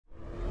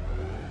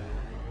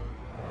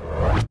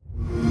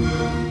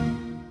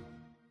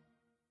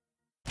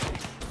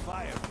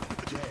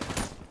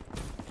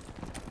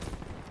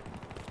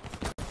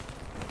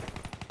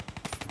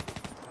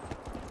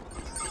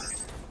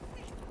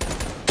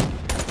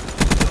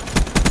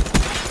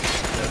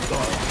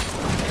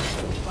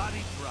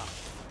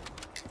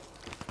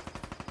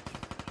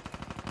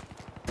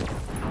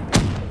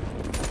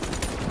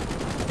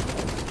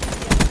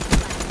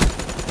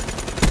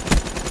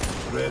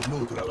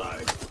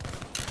Neutralized.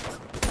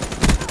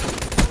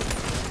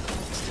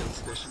 Stealth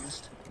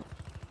specialist.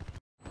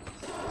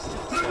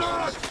 Stealth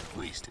specialist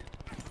wasted.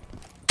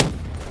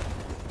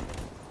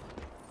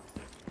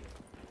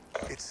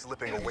 It's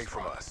slipping away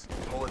from us.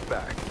 Pull it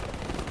back.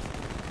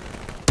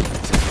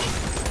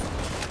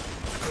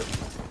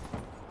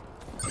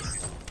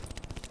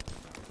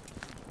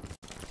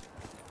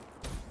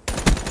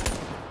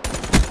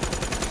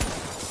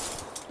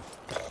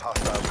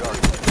 Hostile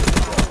guardian.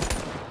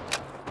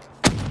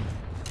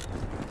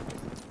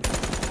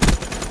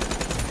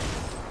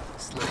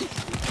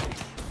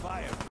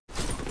 Fire.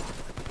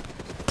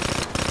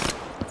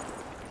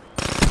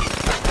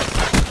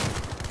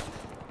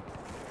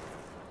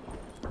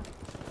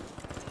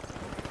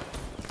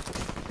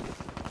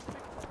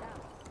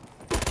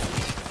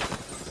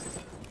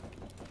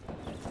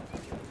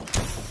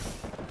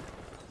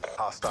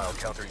 Hostile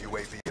counter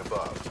UAV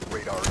above.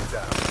 Radar is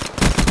down.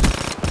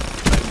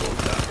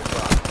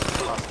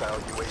 Hostile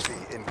UAV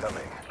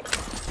incoming.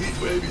 Heat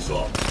wave is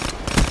off.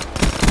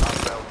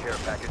 Hostile care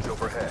package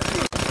overhead.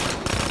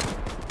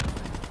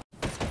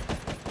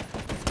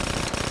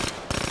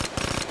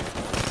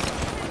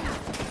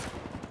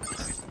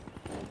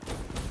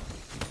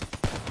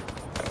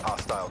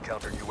 Hostile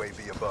counter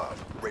UAV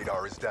above.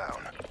 Radar is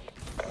down.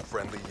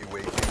 Friendly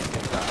UAV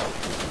inbound.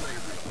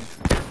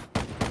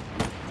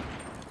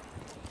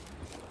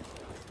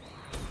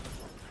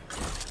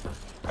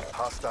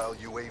 Hostile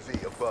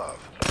UAV above.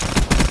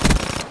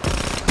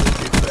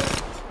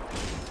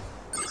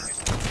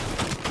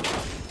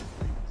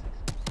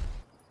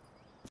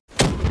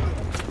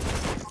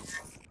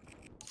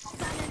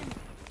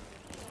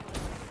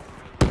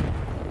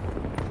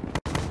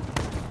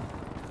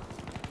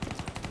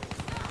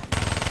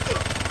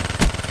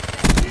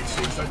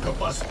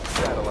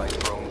 Satellite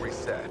drone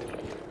reset.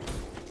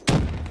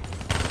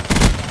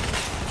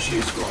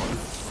 She's gone.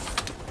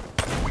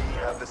 We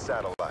have the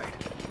satellite.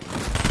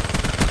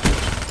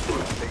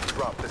 They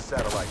dropped the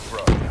satellite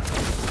drone.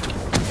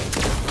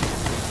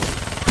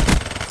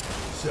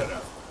 Set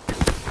up.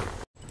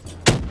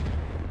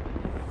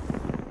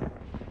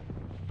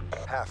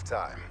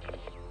 Halftime.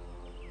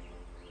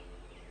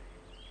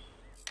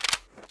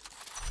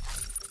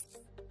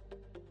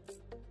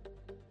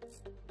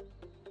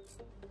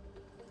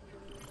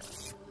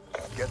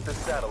 Get the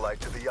satellite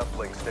to the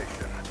uplink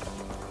station.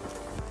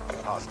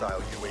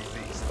 Hostile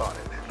UAV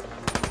spotted.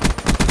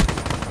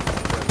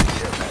 Friendly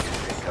care package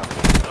incoming.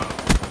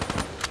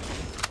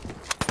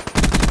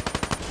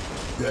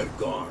 They're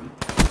gone.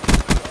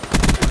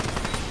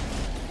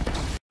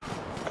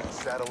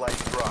 Satellite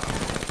dropped.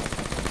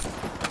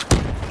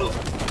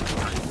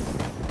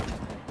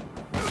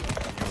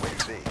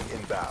 UAV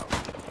inbound.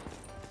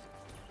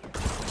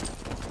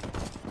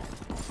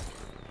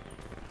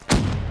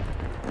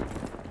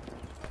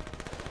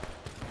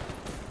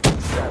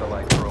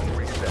 Satellite drone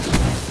reset.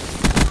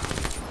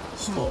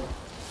 Small.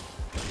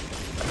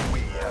 We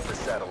have the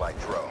satellite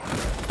drone.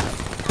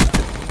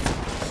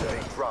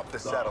 They dropped the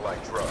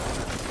satellite drone.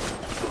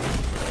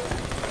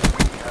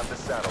 We have the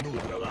satellite.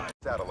 Neutralized.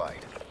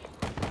 Satellite.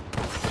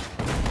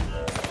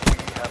 We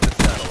have the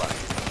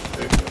satellite.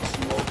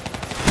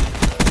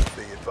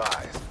 Be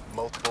advised,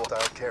 multiple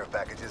hostile care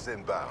packages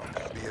inbound.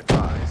 Be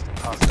advised,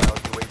 hostile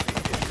UAV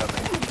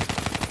incoming.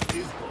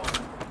 He's gone.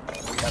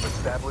 We have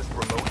established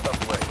remote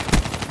uplink.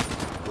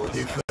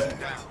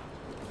 Defend.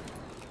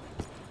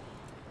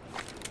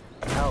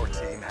 Our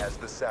team has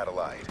the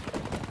satellite.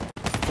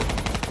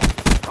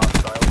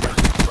 Hostile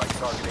rescue strike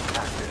targeting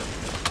active.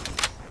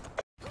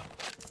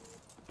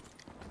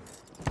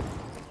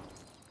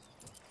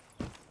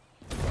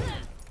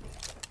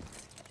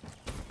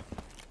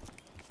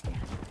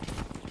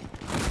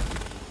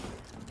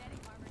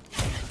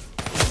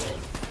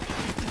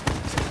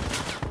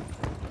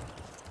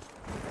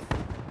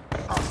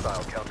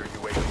 Hostile counter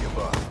UAV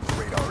above.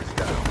 Radar is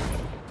down.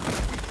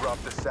 We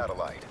dropped the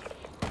satellite.